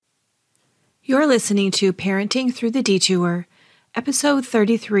You're listening to Parenting Through the Detour, Episode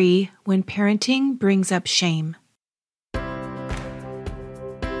 33, When Parenting Brings Up Shame.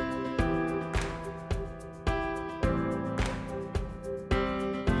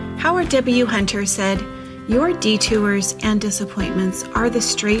 Howard W. Hunter said, "Your detours and disappointments are the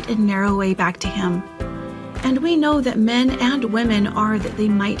straight and narrow way back to Him. And we know that men and women are that they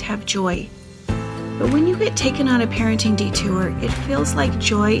might have joy. But when you get taken on a parenting detour, it feels like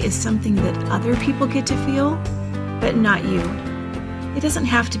joy is something that other people get to feel, but not you. It doesn't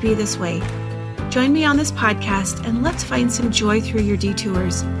have to be this way. Join me on this podcast and let's find some joy through your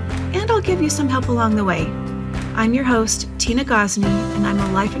detours, and I'll give you some help along the way. I'm your host, Tina Gosney, and I'm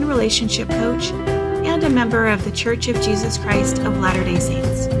a life and relationship coach and a member of the Church of Jesus Christ of Latter-day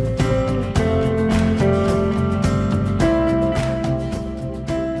Saints.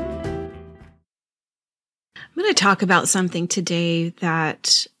 I'm going to talk about something today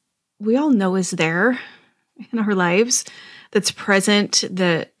that we all know is there in our lives, that's present,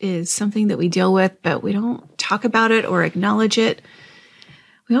 that is something that we deal with, but we don't talk about it or acknowledge it.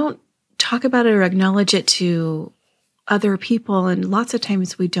 We don't talk about it or acknowledge it to other people, and lots of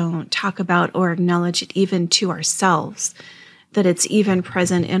times we don't talk about or acknowledge it even to ourselves, that it's even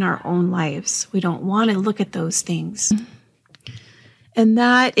present in our own lives. We don't want to look at those things. And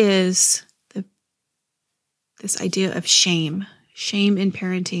that is this idea of shame. Shame in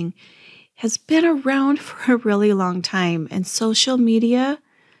parenting has been around for a really long time, and social media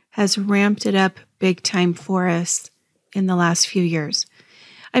has ramped it up big time for us in the last few years.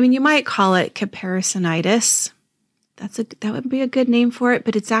 I mean, you might call it comparisonitis. That would be a good name for it,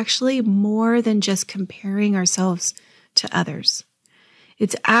 but it's actually more than just comparing ourselves to others.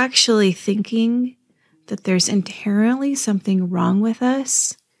 It's actually thinking that there's inherently something wrong with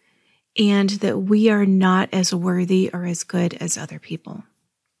us and that we are not as worthy or as good as other people.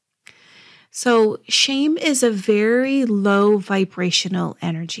 So shame is a very low vibrational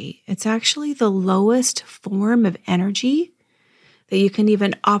energy. It's actually the lowest form of energy that you can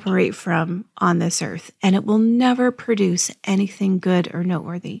even operate from on this earth, and it will never produce anything good or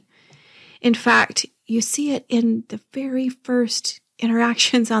noteworthy. In fact, you see it in the very first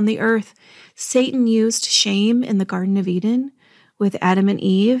interactions on the earth. Satan used shame in the Garden of Eden with Adam and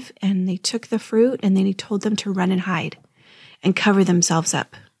Eve, and they took the fruit, and then he told them to run and hide and cover themselves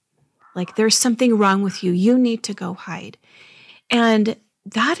up. Like, there's something wrong with you. You need to go hide. And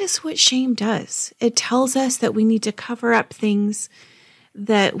that is what shame does. It tells us that we need to cover up things,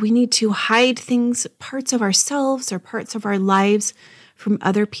 that we need to hide things, parts of ourselves or parts of our lives from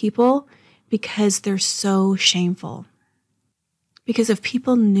other people because they're so shameful. Because if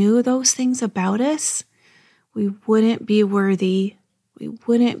people knew those things about us, we wouldn't be worthy, we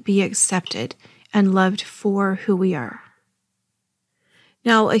wouldn't be accepted and loved for who we are.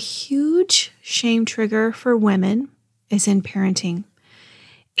 Now, a huge shame trigger for women is in parenting.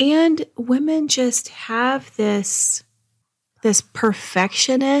 And women just have this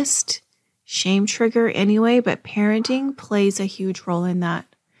perfectionist shame trigger anyway, but parenting plays a huge role in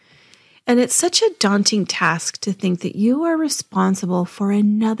that. And it's such a daunting task to think that you are responsible for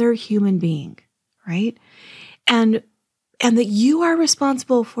another human being, right? And that you are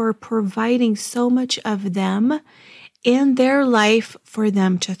responsible for providing so much of them in their life for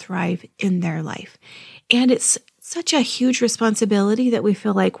them to thrive in their life. And it's such a huge responsibility that we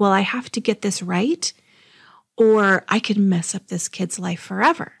feel like, well, I have to get this right, or I could mess up this kid's life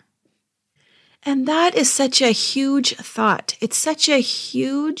forever. And that is such a huge thought. It's such a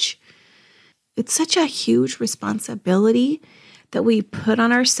huge responsibility that we put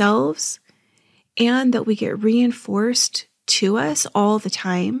on ourselves and that we get reinforced to us all the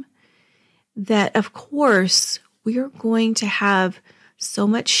time, that of course we are going to have so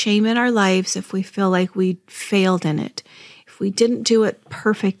much shame in our lives if we feel like we failed in it, if we didn't do it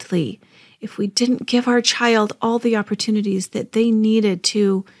perfectly, if we didn't give our child all the opportunities that they needed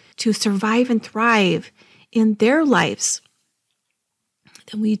to survive and thrive in their lives.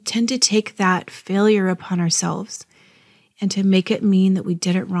 Then we tend to take that failure upon ourselves and to make it mean that we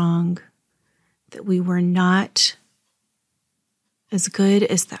did it wrong, that we were not as good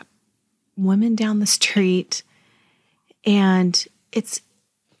as that woman down the street. And it's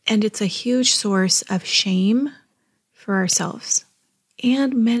a huge source of shame for ourselves.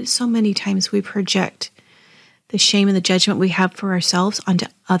 And so many times we project the shame and the judgment we have for ourselves onto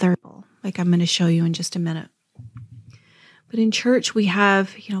other people, like I'm going to show you in just a minute. But in church, we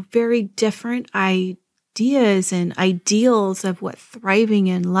have, very different ideas and ideals of what thriving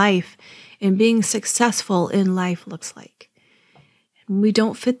in life and being successful in life looks like. And we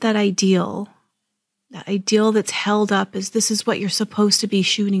don't fit that ideal that's held up as this is what you're supposed to be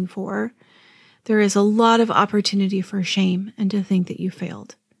shooting for. there is a lot of opportunity for shame and to think that you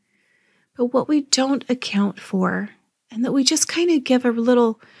failed. But what we don't account for, and that we just kind of give a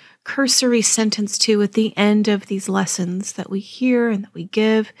little cursory sentence to at the end of these lessons that we hear and that we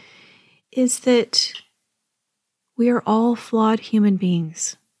give, is that we are all flawed human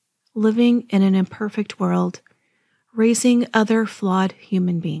beings living in an imperfect world, raising other flawed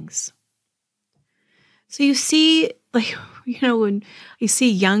human beings. So you see, when you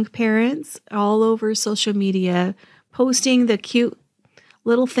see young parents all over social media posting the cute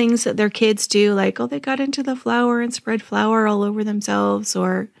little things that their kids do, like, oh, they got into the flour and spread flour all over themselves,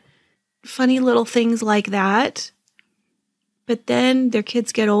 or funny little things like that. But then their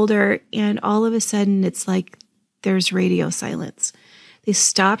kids get older and all of a sudden it's like there's radio silence. They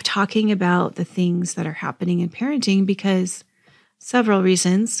stop talking about the things that are happening in parenting because several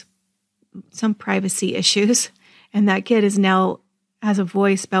reasons, some privacy issues, and that kid is now has a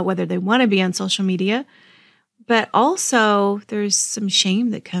voice about whether they want to be on social media. But also there's some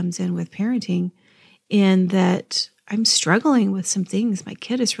shame that comes in with parenting in that I'm struggling with some things. My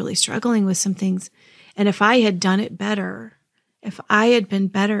kid is really struggling with some things. And if I had done it better, if I had been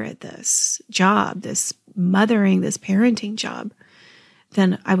better at this job, this mothering, this parenting job,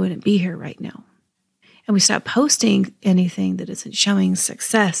 then I wouldn't be here right now. And we stop posting anything that isn't showing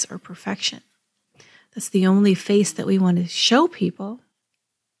success or perfection. That's the only face that we want to show people.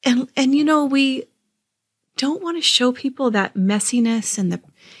 And we don't want to show people that messiness and the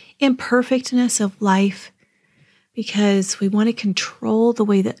imperfectness of life because we want to control the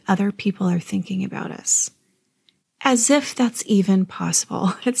way that other people are thinking about us. As if that's even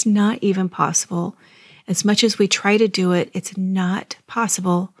possible. It's not even possible. As much as we try to do it, it's not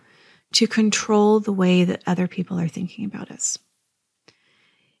possible to control the way that other people are thinking about us.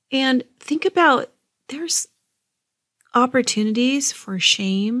 And think about, there's opportunities for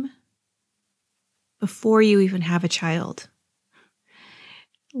shame before you even have a child,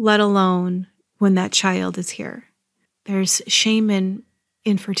 let alone when that child is here. There's shame in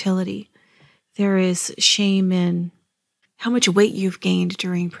infertility. There is shame in how much weight you've gained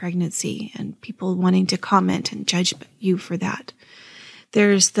during pregnancy and people wanting to comment and judge you for that.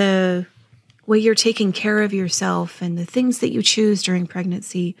 There's the way you're taking care of yourself and the things that you choose during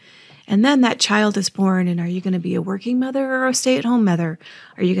pregnancy. And then that child is born, and are you going to be a working mother or a stay-at-home mother?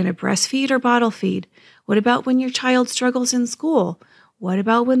 Are you going to breastfeed or bottle feed? What about when your child struggles in school? What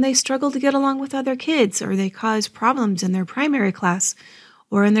about when they struggle to get along with other kids, or they cause problems in their primary class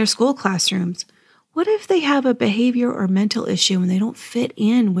or in their school classrooms? What if they have a behavior or mental issue and they don't fit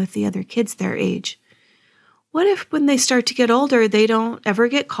in with the other kids their age? What if when they start to get older, they don't ever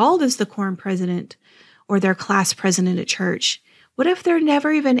get called as the quorum president or their class president at church? What if they're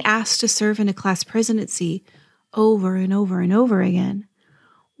never even asked to serve in a class presidency over and over and over again?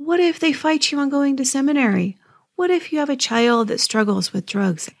 What if they fight you on going to seminary? What if you have a child that struggles with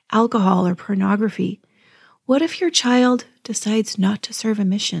drugs, alcohol, or pornography? What if your child decides not to serve a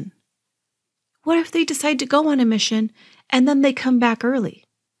mission? What if they decide to go on a mission and then they come back early?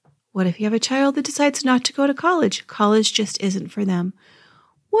 What if you have a child that decides not to go to college? College just isn't for them.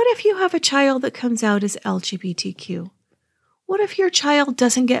 What if you have a child that comes out as LGBTQ? What if your child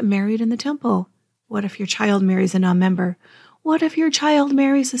doesn't get married in the temple? What if your child marries a non-member? What if your child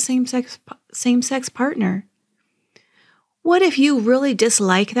marries a same-sex partner? What if you really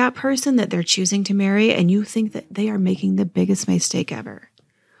dislike that person that they're choosing to marry and you think that they are making the biggest mistake ever?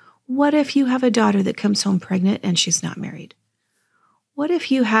 What if you have a daughter that comes home pregnant and she's not married? What if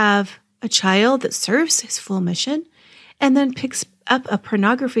you have a child that serves his full mission and then picks up a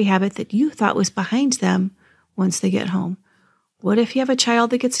pornography habit that you thought was behind them once they get home? What if you have a child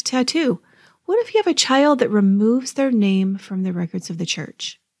that gets a tattoo? What if you have a child that removes their name from the records of the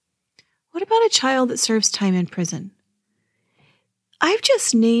church? What about a child that serves time in prison? I've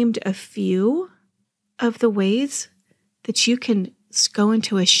just named a few of the ways that you can go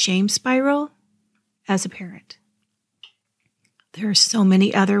into a shame spiral as a parent. There are so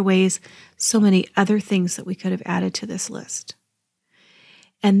many other ways, so many other things that we could have added to this list.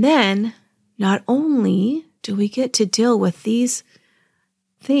 And then, not only do we get to deal with these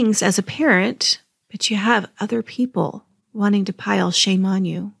things as a parent, but you have other people wanting to pile shame on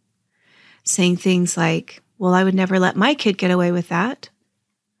you, saying things like, well, I would never let my kid get away with that.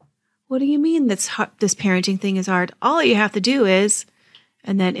 What do you mean this parenting thing is hard? All you have to do is,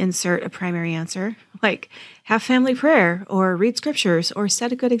 and then insert a primary answer, like have family prayer or read scriptures or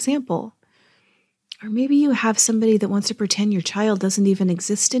set a good example. Or maybe you have somebody that wants to pretend your child doesn't even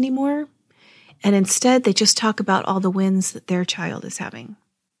exist anymore, and instead they just talk about all the wins that their child is having.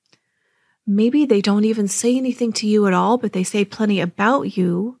 Maybe they don't even say anything to you at all, but they say plenty about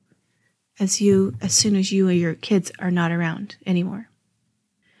you as soon as you or your kids are not around anymore.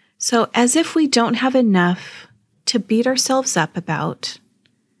 So as if we don't have enough to beat ourselves up about,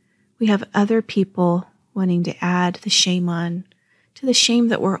 we have other people wanting to add the shame on to the shame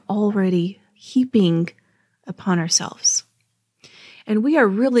that we're already heaping upon ourselves. And we are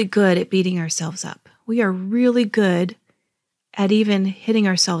really good at beating ourselves up. We are really good at even hitting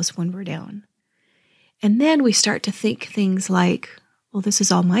ourselves when we're down. And then we start to think things like, well, this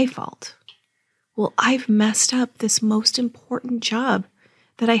is all my fault. Well, I've messed up this most important job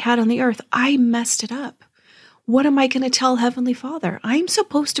that I had on the earth. I messed it up. What am I going to tell Heavenly Father? I'm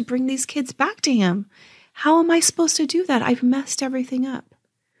supposed to bring these kids back to Him. How am I supposed to do that? I've messed everything up.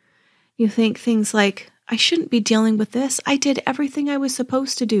 You think things like, I shouldn't be dealing with this. I did everything I was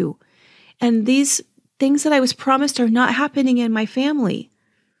supposed to do. And these things that I was promised are not happening in my family.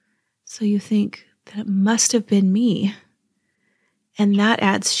 So you think that it must have been me. And that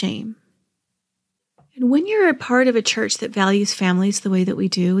adds shame. And when you're a part of a church that values families the way that we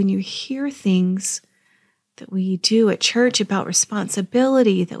do, and you hear things that we do at church about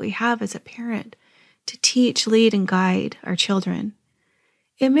responsibility that we have as a parent to teach, lead, and guide our children,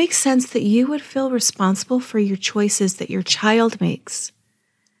 it makes sense that you would feel responsible for your choices that your child makes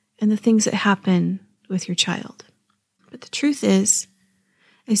and the things that happen with your child. But the truth is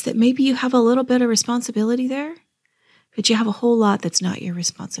that maybe you have a little bit of responsibility there, but you have a whole lot that's not your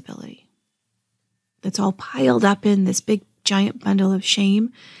responsibility. That's all piled up in this big giant bundle of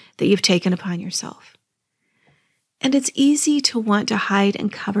shame that you've taken upon yourself. And it's easy to want to hide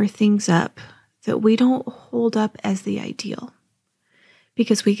and cover things up that we don't hold up as the ideal,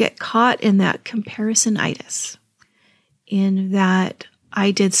 because we get caught in that comparisonitis, in that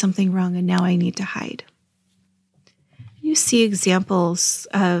I did something wrong and now I need to hide. You see examples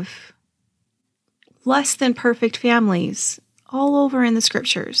of less than perfect families all over in the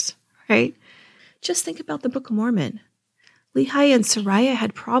scriptures, right? Just think about the Book of Mormon. Lehi and Sariah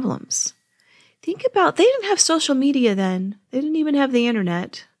had problems. Think about, they didn't have social media then. They didn't even have the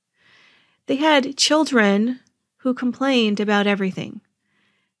internet. They had children who complained about everything.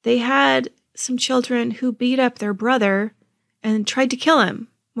 They had some children who beat up their brother and tried to kill him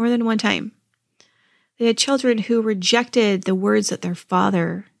more than one time. They had children who rejected the words that their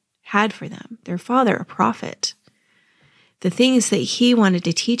father had for them. Their father, a prophet. The things that he wanted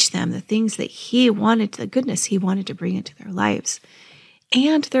to teach them, the things that he wanted, the goodness he wanted to bring into their lives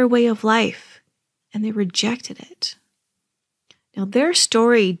and their way of life. And they rejected it. Now, their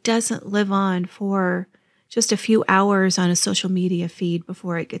story doesn't live on for just a few hours on a social media feed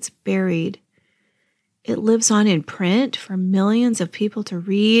before it gets buried. It lives on in print for millions of people to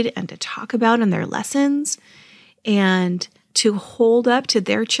read and to talk about in their lessons and to hold up to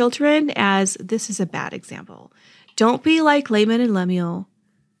their children as this is a bad example. Don't be like Laman and Lemuel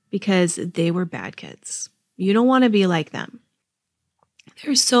because they were bad kids. You don't want to be like them.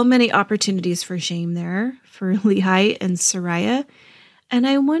 There's so many opportunities for shame there for Lehi and Sariah. And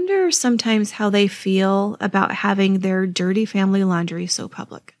I wonder sometimes how they feel about having their dirty family laundry so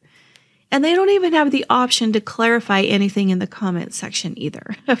public. And they don't even have the option to clarify anything in the comment section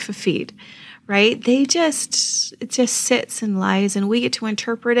either of a feed, right? It just sits and lies, and we get to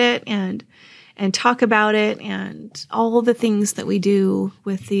interpret it and talk about it and all the things that we do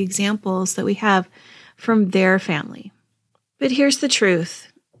with the examples that we have from their family. But here's the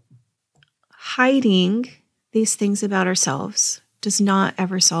truth. Hiding these things about ourselves does not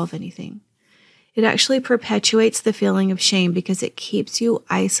ever solve anything. It actually perpetuates the feeling of shame because it keeps you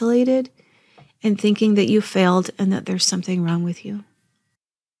isolated and thinking that you failed and that there's something wrong with you.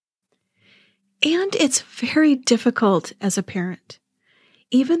 And it's very difficult as a parent.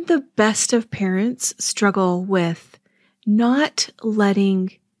 Even the best of parents struggle with not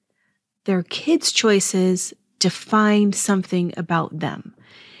letting their kids' choices define something about them.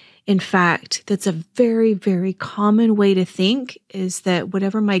 In fact, that's a very, very common way to think, is that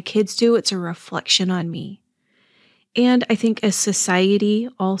whatever my kids do, it's a reflection on me. And I think as society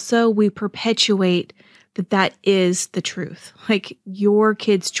also, we perpetuate that is the truth. Like your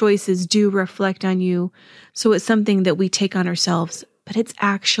kids' choices do reflect on you. So it's something that we take on ourselves, but it's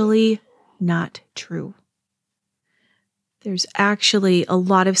actually not true. There's actually a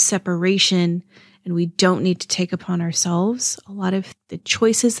lot of separation, and we don't need to take upon ourselves a lot of the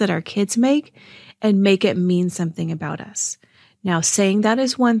choices that our kids make and make it mean something about us. Now, saying that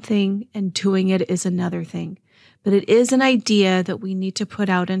is one thing and doing it is another thing, but it is an idea that we need to put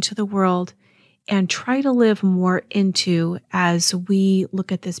out into the world and try to live more into as we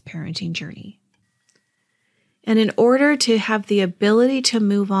look at this parenting journey. And in order to have the ability to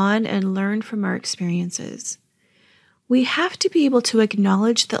move on and learn from our experiences, We have to be able to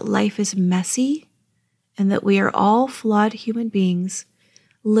acknowledge that life is messy and that we are all flawed human beings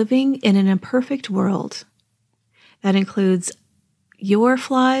living in an imperfect world. That includes your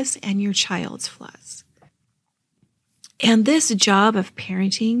flaws and your child's flaws. And this job of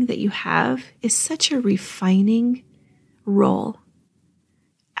parenting that you have is such a refining role.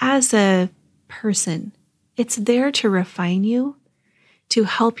 As a person, it's there to refine you, to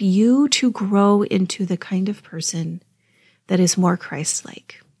help you to grow into the kind of person that is more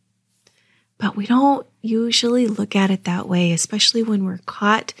Christ-like. But we don't usually look at it that way, especially when we're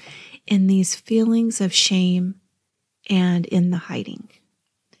caught in these feelings of shame and in the hiding.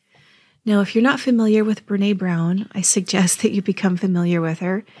 Now, if you're not familiar with Brené Brown, I suggest that you become familiar with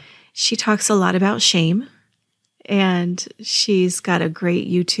her. She talks a lot about shame, and she's got a great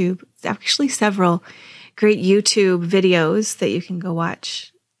YouTube, actually several great YouTube videos that you can go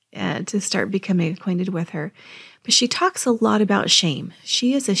watch to start becoming acquainted with her. But she talks a lot about shame.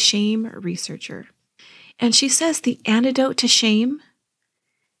 She is a shame researcher. And she says the antidote to shame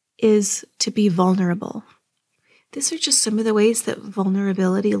is to be vulnerable. These are just some of the ways that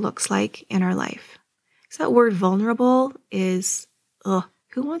vulnerability looks like in our life. So that word vulnerable is,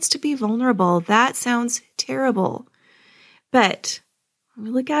 who wants to be vulnerable? That sounds terrible. But when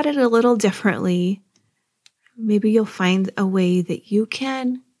we look at it a little differently, maybe you'll find a way that you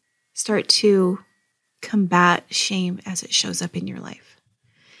can start to combat shame as it shows up in your life.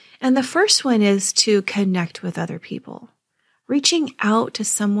 And the first one is to connect with other people, reaching out to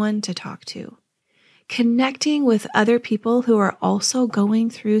someone to talk to. Connecting with other people who are also going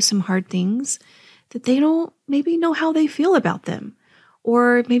through some hard things that they don't maybe know how they feel about them,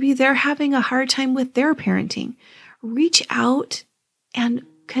 or maybe they're having a hard time with their parenting. Reach out and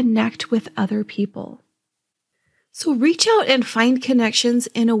connect with other people. So reach out and find connections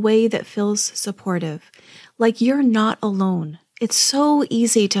in a way that feels supportive, like you're not alone. It's so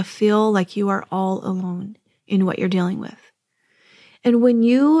easy to feel like you are all alone in what you're dealing with. And when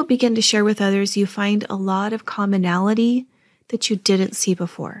you begin to share with others, you find a lot of commonality that you didn't see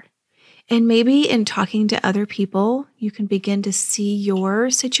before. And maybe in talking to other people, you can begin to see your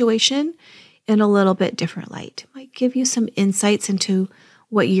situation in a little bit different light. It might give you some insights into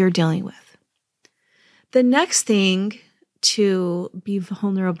what you're dealing with. The next thing to be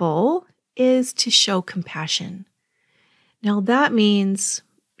vulnerable is to show compassion. Now that means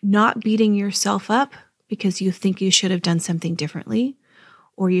not beating yourself up because you think you should have done something differently,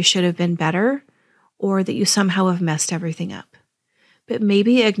 or you should have been better, or that you somehow have messed everything up. But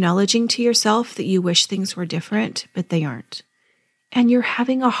maybe acknowledging to yourself that you wish things were different, but they aren't. And you're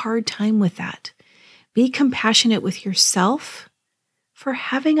having a hard time with that. Be compassionate with yourself for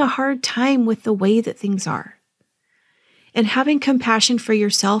having a hard time with the way that things are. And having compassion for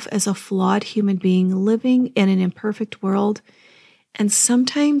yourself as a flawed human being living in an imperfect world. And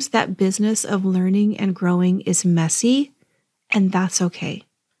sometimes that business of learning and growing is messy, and that's okay.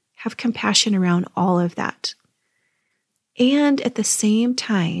 Have compassion around all of that. And at the same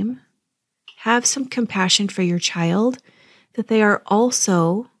time, have some compassion for your child that they are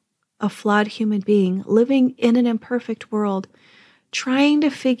also a flawed human being living in an imperfect world, trying to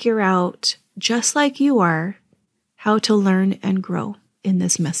figure out, just like you are, how to learn and grow in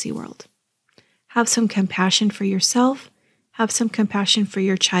this messy world. Have some compassion for yourself. Have some compassion for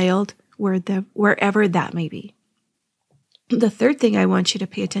your child, wherever that may be. The third thing I want you to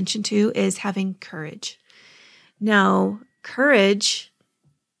pay attention to is having courage. Now, courage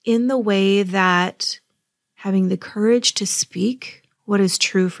in the way that having the courage to speak what is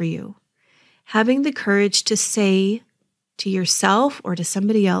true for you. Having the courage to say to yourself or to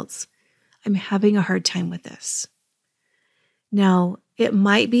somebody else, I'm having a hard time with this. Now, it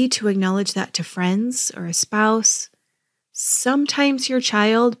might be to acknowledge that to friends or a spouse, sometimes your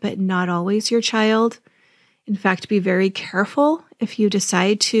child, but not always your child. In fact, be very careful if you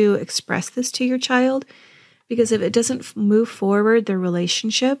decide to express this to your child, because if it doesn't move forward the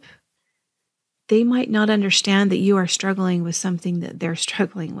relationship, they might not understand that you are struggling with something that they're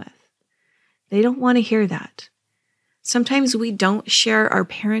struggling with. They don't want to hear that. Sometimes we don't share our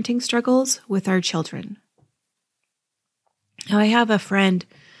parenting struggles with our children. Now, I have a friend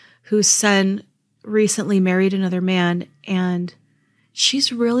whose son recently married another man, and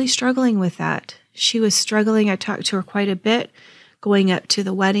she's really struggling with that. She was struggling. I talked to her quite a bit going up to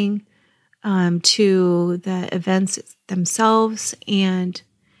the wedding, to the events themselves, and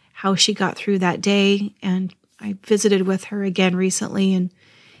how she got through that day. And I visited with her again recently,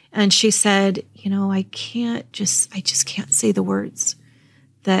 and she said, I just can't say the words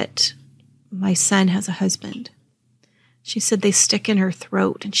that my son has a husband. She said they stick in her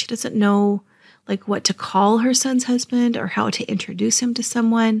throat, and she doesn't know like what to call her son's husband or how to introduce him to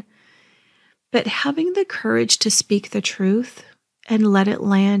someone. But having the courage to speak the truth and let it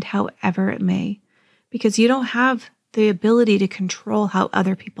land however it may, because you don't have the ability to control how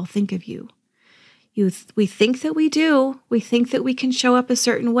other people think of you. We think that we do. We think that we can show up a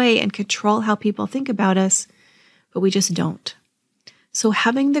certain way and control how people think about us, but we just don't. So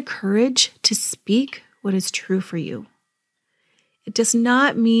having the courage to speak what is true for you. It does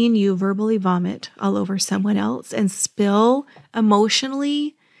not mean you verbally vomit all over someone else and spill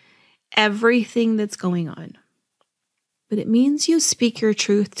emotionally everything that's going on. But it means you speak your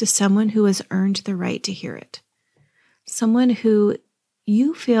truth to someone who has earned the right to hear it. Someone who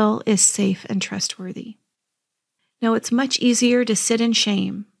you feel is safe and trustworthy. Now, it's much easier to sit in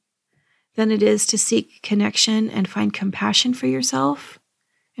shame than it is to seek connection and find compassion for yourself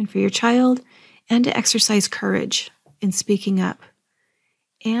and for your child, and to exercise courage in speaking up.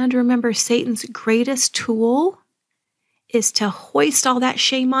 And remember, Satan's greatest tool is to hoist all that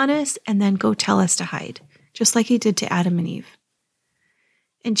shame on us and then go tell us to hide, just like he did to Adam and Eve.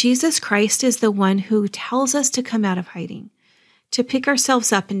 And Jesus Christ is the one who tells us to come out of hiding, to pick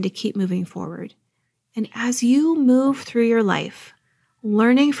ourselves up and to keep moving forward. And as you move through your life,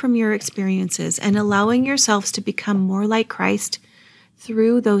 learning from your experiences and allowing yourselves to become more like Christ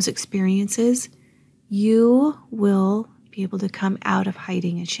through those experiences, you will be able to come out of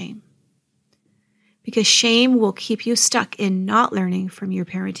hiding and shame. Because shame will keep you stuck in not learning from your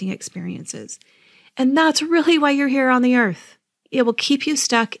parenting experiences. And that's really why you're here on the earth. It will keep you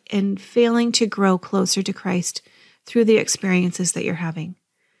stuck in failing to grow closer to Christ through the experiences that you're having.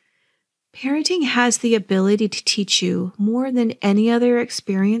 Parenting has the ability to teach you more than any other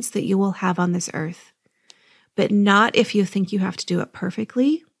experience that you will have on this earth, but not if you think you have to do it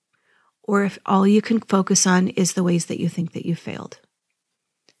perfectly, or if all you can focus on is the ways that you think that you failed.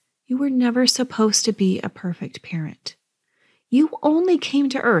 You were never supposed to be a perfect parent. You only came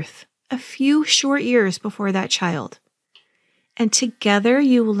to earth a few short years before that child. And together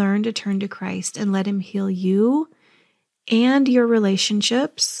you will learn to turn to Christ and let him heal you and your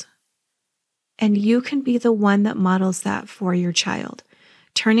relationships. And you can be the one that models that for your child,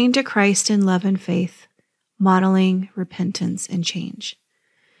 turning to Christ in love and faith, modeling repentance and change.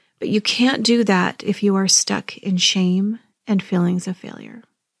 But you can't do that if you are stuck in shame and feelings of failure.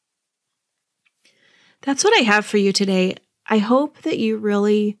 That's what I have for you today. I hope that you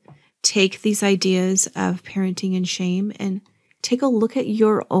really take these ideas of parenting and shame and take a look at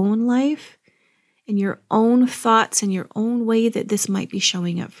your own life and your own thoughts and your own way that this might be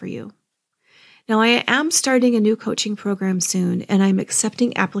showing up for you. Now, I am starting a new coaching program soon, and I'm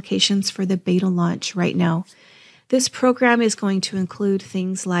accepting applications for the beta launch right now. This program is going to include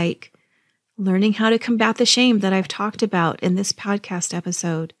things like learning how to combat the shame that I've talked about in this podcast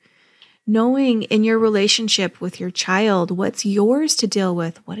episode, knowing in your relationship with your child what's yours to deal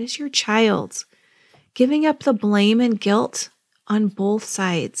with, what is your child's, giving up the blame and guilt on both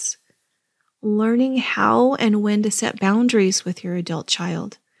sides, learning how and when to set boundaries with your adult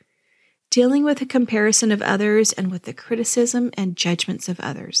child, dealing with the comparison of others and with the criticism and judgments of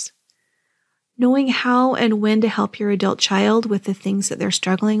others, knowing how and when to help your adult child with the things that they're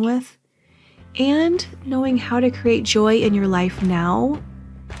struggling with, and knowing how to create joy in your life now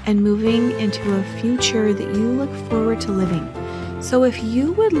and moving into a future that you look forward to living. So if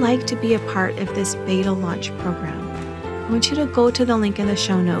you would like to be a part of this beta launch program, I want you to go to the link in the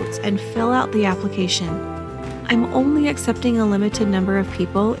show notes and fill out the application. I'm only accepting a limited number of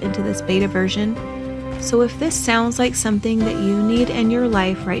people into this beta version. So if this sounds like something that you need in your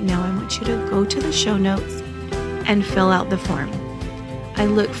life right now, I want you to go to the show notes and fill out the form. I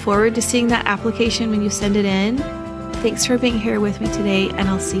look forward to seeing that application when you send it in. Thanks for being here with me today, and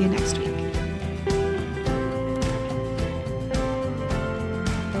I'll see you next week.